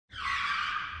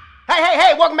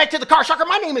Hey, welcome back to the Car Sharker.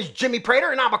 My name is Jimmy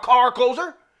Prater, and I'm a car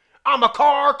closer. I'm a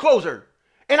car closer.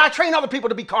 And I train other people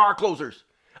to be car closers.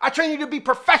 I train you to be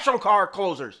professional car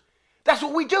closers. That's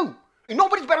what we do. And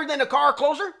nobody's better than a car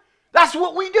closer. That's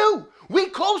what we do. We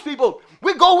close people.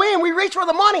 We go in, we reach for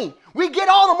the money. We get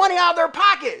all the money out of their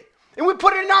pocket, and we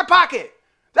put it in our pocket.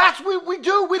 That's what we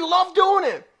do. We love doing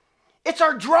it. It's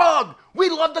our drug. We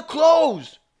love to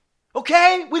close.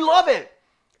 Okay? We love it.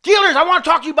 Dealers, I want to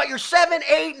talk to you about your 7,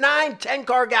 8, 9, 10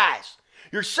 car guys.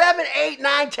 Your 7, 8,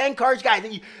 9, 10 cars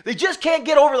guys. They just can't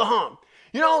get over the hump.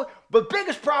 You know, the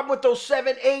biggest problem with those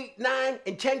 7, 8, 9,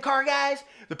 and 10 car guys,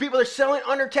 the people that are selling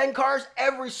under 10 cars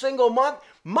every single month,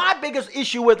 my biggest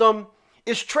issue with them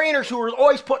is trainers who are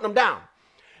always putting them down.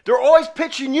 They're always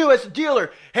pitching you as a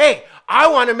dealer, hey, I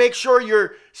want to make sure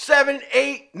your 7,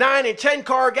 8, 9, and 10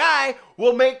 car guy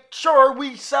will make sure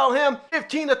we sell him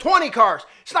 15 to 20 cars.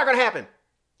 It's not going to happen.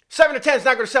 7 to 10 is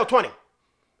not going to sell 20.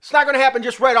 It's not going to happen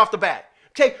just right off the bat.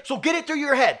 Okay, so get it through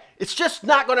your head. It's just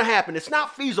not going to happen. It's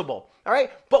not feasible, all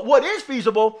right? But what is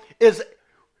feasible is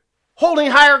holding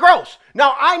higher gross.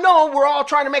 Now, I know we're all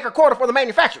trying to make a quota for the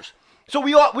manufacturers. So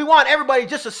we want everybody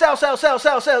just to sell,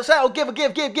 give,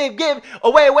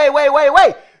 away.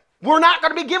 We're not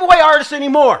going to be giveaway artists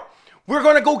anymore. We're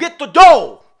going to go get the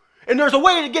dough. And there's a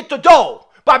way to get the dough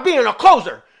by being a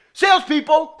closer.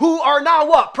 Salespeople who are now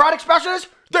what? Product specialists?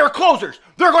 They're closers.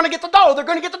 They're going to get the dough. They're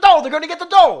going to get the dough. They're going to get the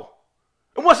dough.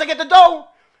 And once they get the dough,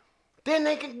 then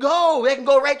they can go. They can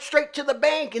go right straight to the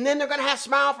bank. And then they're going to have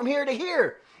smile from here to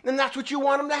here. And that's what you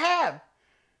want them to have.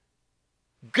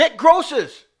 Get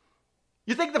grosses.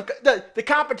 You think the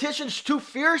competition's too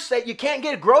fierce that you can't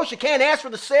get a gross? You can't ask for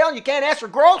the sale? You can't ask for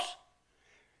gross?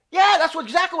 Yeah, that's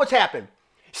exactly what's happened.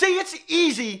 See, it's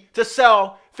easy to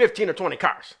sell 15 or 20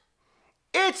 cars.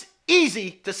 It's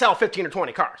easy to sell 15 or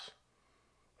 20 cars.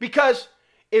 Because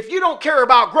if you don't care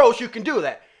about gross, you can do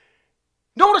that.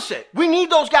 Notice it. We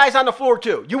need those guys on the floor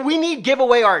too. We need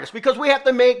giveaway artists because we have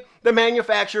to make the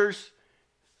manufacturer's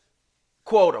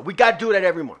quota. We got to do that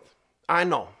every month. I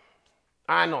know.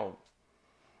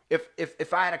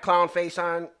 If I had a clown face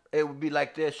on, it would be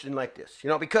like this and like this.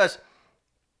 You know, because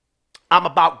I'm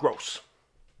about gross.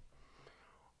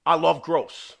 I love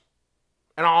gross.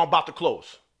 And I'm all about the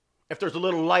close. If there's a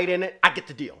little light in it, I get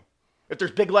the deal. If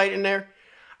there's big light in there,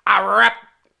 I wrap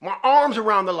my arms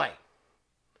around the light.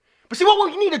 But see,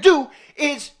 what we need to do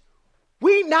is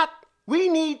we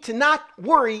need to not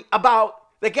worry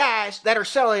about the guys that are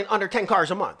selling under 10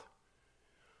 cars a month.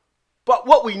 But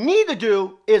what we need to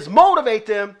do is motivate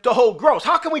them to hold gross.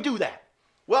 How can we do that?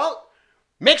 Well,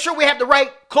 make sure we have the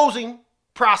right closing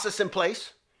process in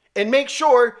place and make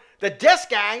sure the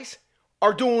desk guys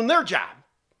are doing their job.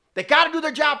 They got to do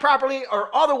their job properly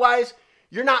or otherwise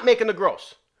you're not making the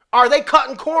gross. Are they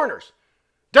cutting corners?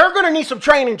 They're going to need some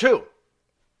training too.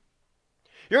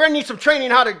 You're going to need some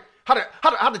training how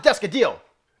to desk a deal.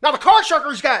 Now the Car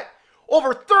Sharker's got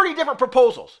over 30 different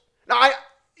proposals. Now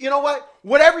you know what?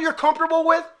 Whatever you're comfortable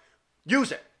with,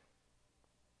 use it.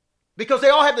 Because they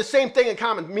all have the same thing in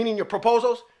common, meaning your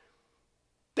proposals.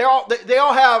 They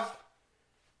all have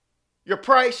your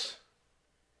price,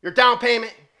 your down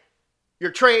payment,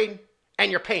 your trade, and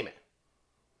your payment.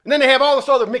 And then they have all this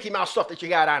other Mickey Mouse stuff that you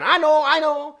got on. I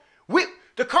know.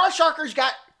 The Car Sharker's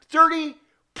got 30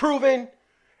 proven,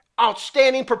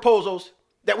 outstanding proposals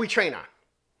that we train on.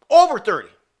 Over 30.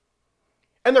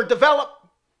 And they're developed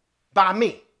by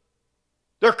me.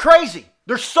 They're crazy.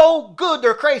 They're so good,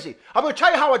 they're crazy. I'm going to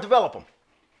tell you how I develop them.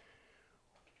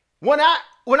 When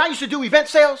I used to do event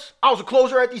sales, I was a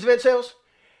closer at these event sales,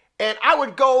 and I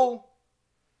would go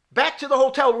back to the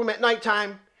hotel room at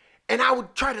nighttime, and I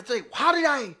would try to think, how did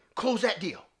I close that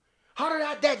deal? How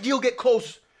did that deal get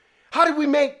closed? How did we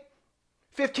make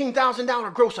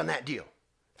 $15,000 gross on that deal?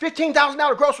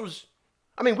 $15,000 gross was,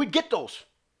 we'd get those.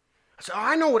 I said,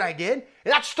 I know what I did.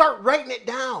 And I'd start writing it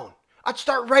down. I'd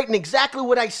start writing exactly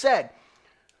what I said.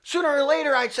 Sooner or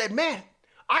later, I said, man,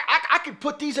 I could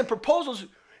put these in proposals.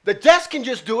 The desk can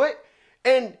just do it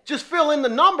and just fill in the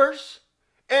numbers,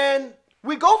 and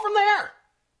we go from there.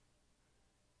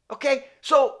 Okay,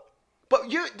 so, but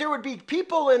there would be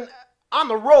people on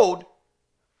the road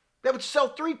that would sell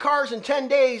 3 cars in 10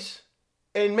 days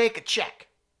and make a check,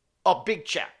 a big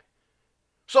check.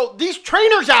 So these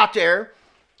trainers out there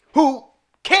who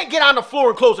can't get on the floor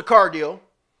and close a car deal,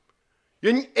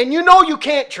 and you know you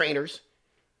can't, trainers.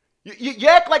 You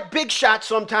act like big shots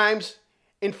sometimes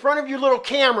in front of your little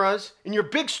cameras in your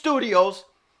big studios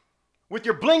with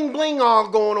your bling bling all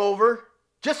going over,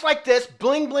 just like this,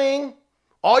 bling bling,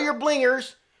 all your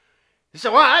blingers. You say,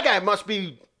 wow, that guy must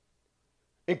be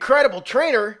incredible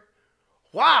trainer.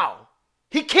 Wow,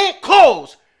 he can't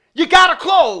close. You got to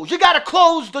close. You got to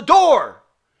close the door.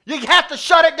 You have to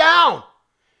shut it down.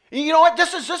 And you know what?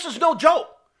 This is no joke.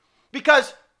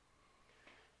 Because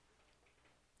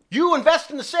you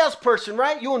invest in the salesperson,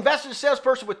 right? You invest in the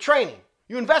salesperson with training.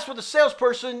 You invest with the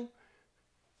salesperson,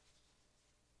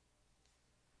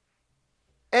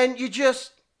 and you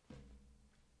just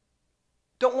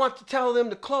don't want to tell them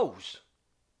to close.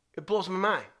 It blows my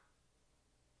mind.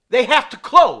 They have to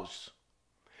close.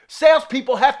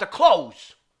 Salespeople have to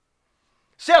close.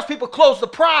 Salespeople close the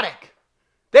product.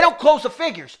 They don't close the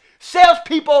figures.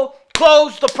 Salespeople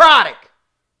close the product.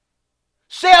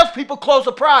 Salespeople close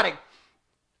the product.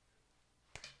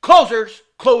 Closers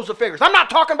close the figures. I'm not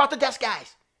talking about the desk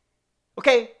guys.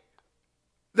 Okay?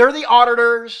 They're the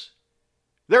auditors.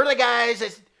 They're the guys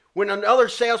that when another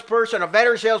salesperson, a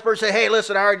veteran salesperson say, hey,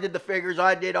 listen, I already did the figures.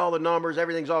 I did all the numbers.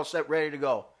 Everything's all set, ready to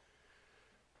go.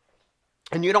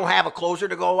 And you don't have a closer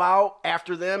to go out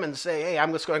after them and say, hey,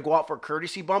 I'm just going to go out for a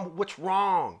courtesy bump. What's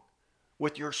wrong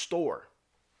with your store?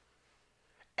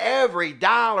 Every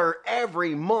dollar,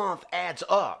 every month adds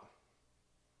up.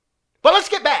 But let's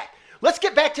get back. Let's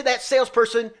get back to that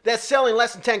salesperson that's selling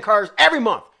less than 10 cars every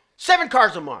month. 7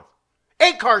 cars a month.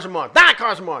 8 cars a month. 9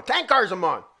 cars a month. 10 cars a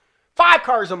month. 5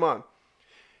 cars a month.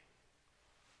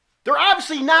 They're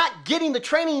obviously not getting the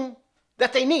training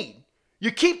that they need.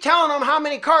 You keep telling them how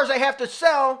many cars they have to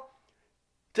sell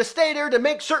to stay there to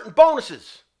make certain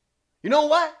bonuses. You know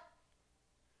what?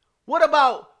 What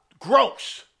about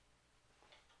gross?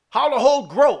 How to hold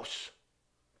gross.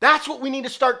 That's what we need to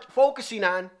start focusing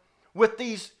on with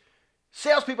these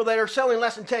salespeople that are selling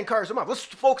less than 10 cars a month. Let's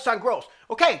focus on gross.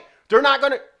 Okay, they're not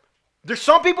going to, there's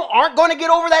some people aren't going to get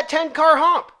over that 10 car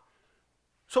hump.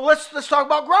 So let's talk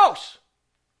about gross.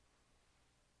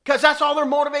 Because that's all they're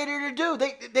motivated to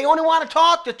do. They only want to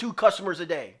talk to 2 customers a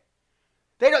day.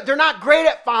 They're not great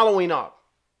at following up.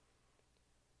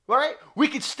 All right? We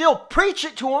could still preach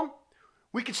it to them.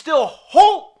 We could still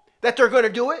hope that they're going to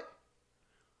do it.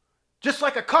 Just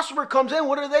like a customer comes in,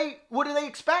 what do they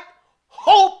expect?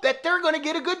 Hope that they're going to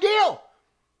get a good deal.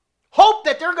 Hope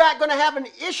that they're not going to have an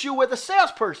issue with a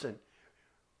salesperson.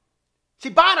 See,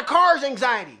 buying a car is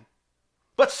anxiety.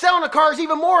 But selling a car is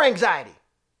even more anxiety.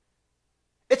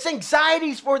 It's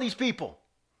anxieties for these people.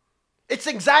 It's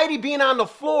anxiety being on the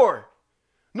floor,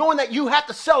 knowing that you have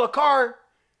to sell a car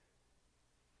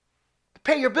to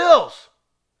pay your bills.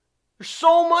 There's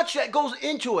so much that goes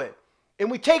into it,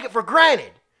 and we take it for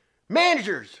granted.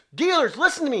 Managers, dealers,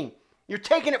 listen to me. You're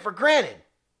taking it for granted.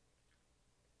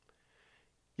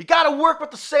 You got to work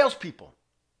with the salespeople.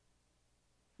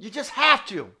 You just have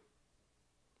to.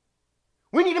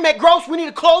 We need to make gross. We need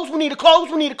to close. We need to close.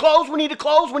 We need to close. We need to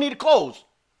close. We need to close.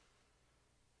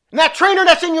 And that trainer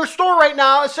that's in your store right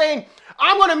now is saying,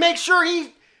 I'm going to make sure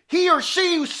he or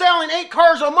she who's selling 8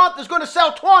 cars a month is going to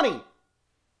sell 20.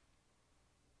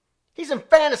 He's in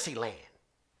fantasy land.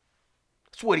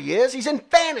 That's what he is. He's in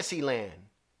fantasy land.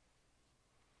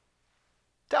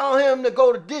 Tell him to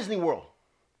go to Disney World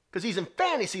because he's in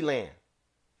fantasy land.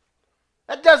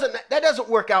 That doesn't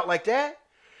work out like that.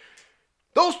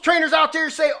 Those trainers out there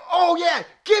say, oh yeah,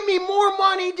 give me more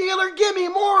money, dealer. Give me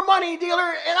more money,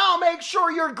 dealer, and I'll make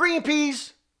sure your green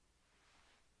peas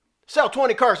sell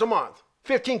 20 cars a month,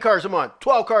 15 cars a month,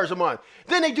 12 cars a month.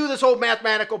 Then they do this whole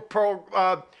mathematical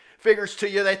figures to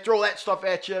you. They throw that stuff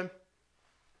at you.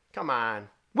 Come on.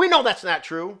 We know that's not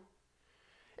true.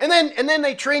 And then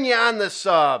they train you on this,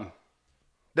 the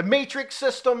matrix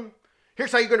system.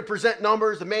 Here's how you're going to present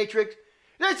numbers, the matrix.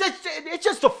 It's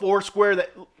just a foursquare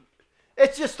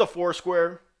it's just a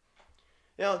foursquare.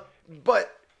 You know,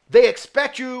 but they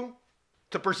expect you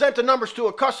to present the numbers to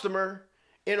a customer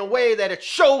in a way that it's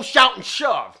show, shout, and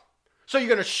shove. So you're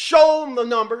going to show them the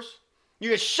numbers.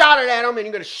 You're going to shout it at them, and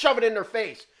you're going to shove it in their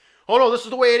face. Oh, no, this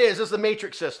is the way it is. This is the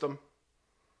matrix system.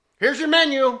 Here's your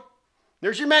menu.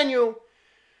 There's your menu.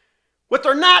 What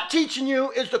they're not teaching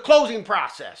you is the closing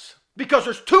process. Because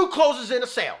there's 2 closes in a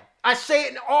sale. I say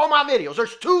it in all my videos.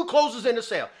 There's 2 closes in a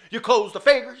sale. You close the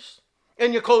figures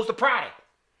and you close the product.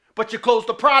 But you close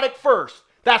the product first.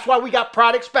 That's why we got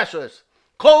product specialists.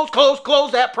 Close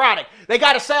that product. They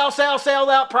got to sell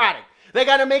that product. They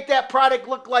got to make that product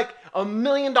look like $1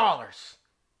 million.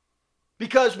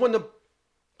 Because when the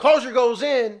closer goes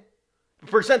in to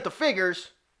present the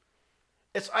figures,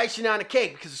 it's icing on the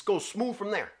cake because it goes smooth from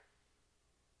there.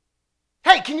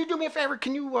 Hey, can you do me a favor?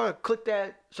 Can you click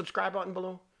that subscribe button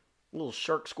below? A little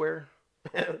shark square.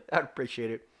 I'd appreciate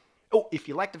it. Oh, if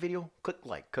you like the video, click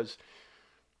like, because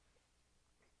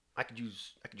I could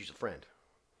use a friend.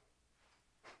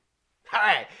 All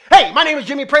right. Hey, my name is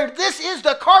Jimmy Prater. This is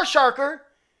the Car Sharker.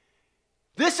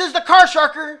 This is the Car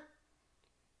Sharker.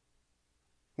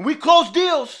 When we close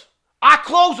deals, I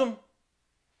close them.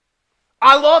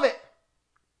 I love it.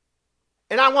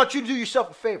 And I want you to do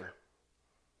yourself a favor.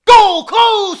 Go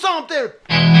close something.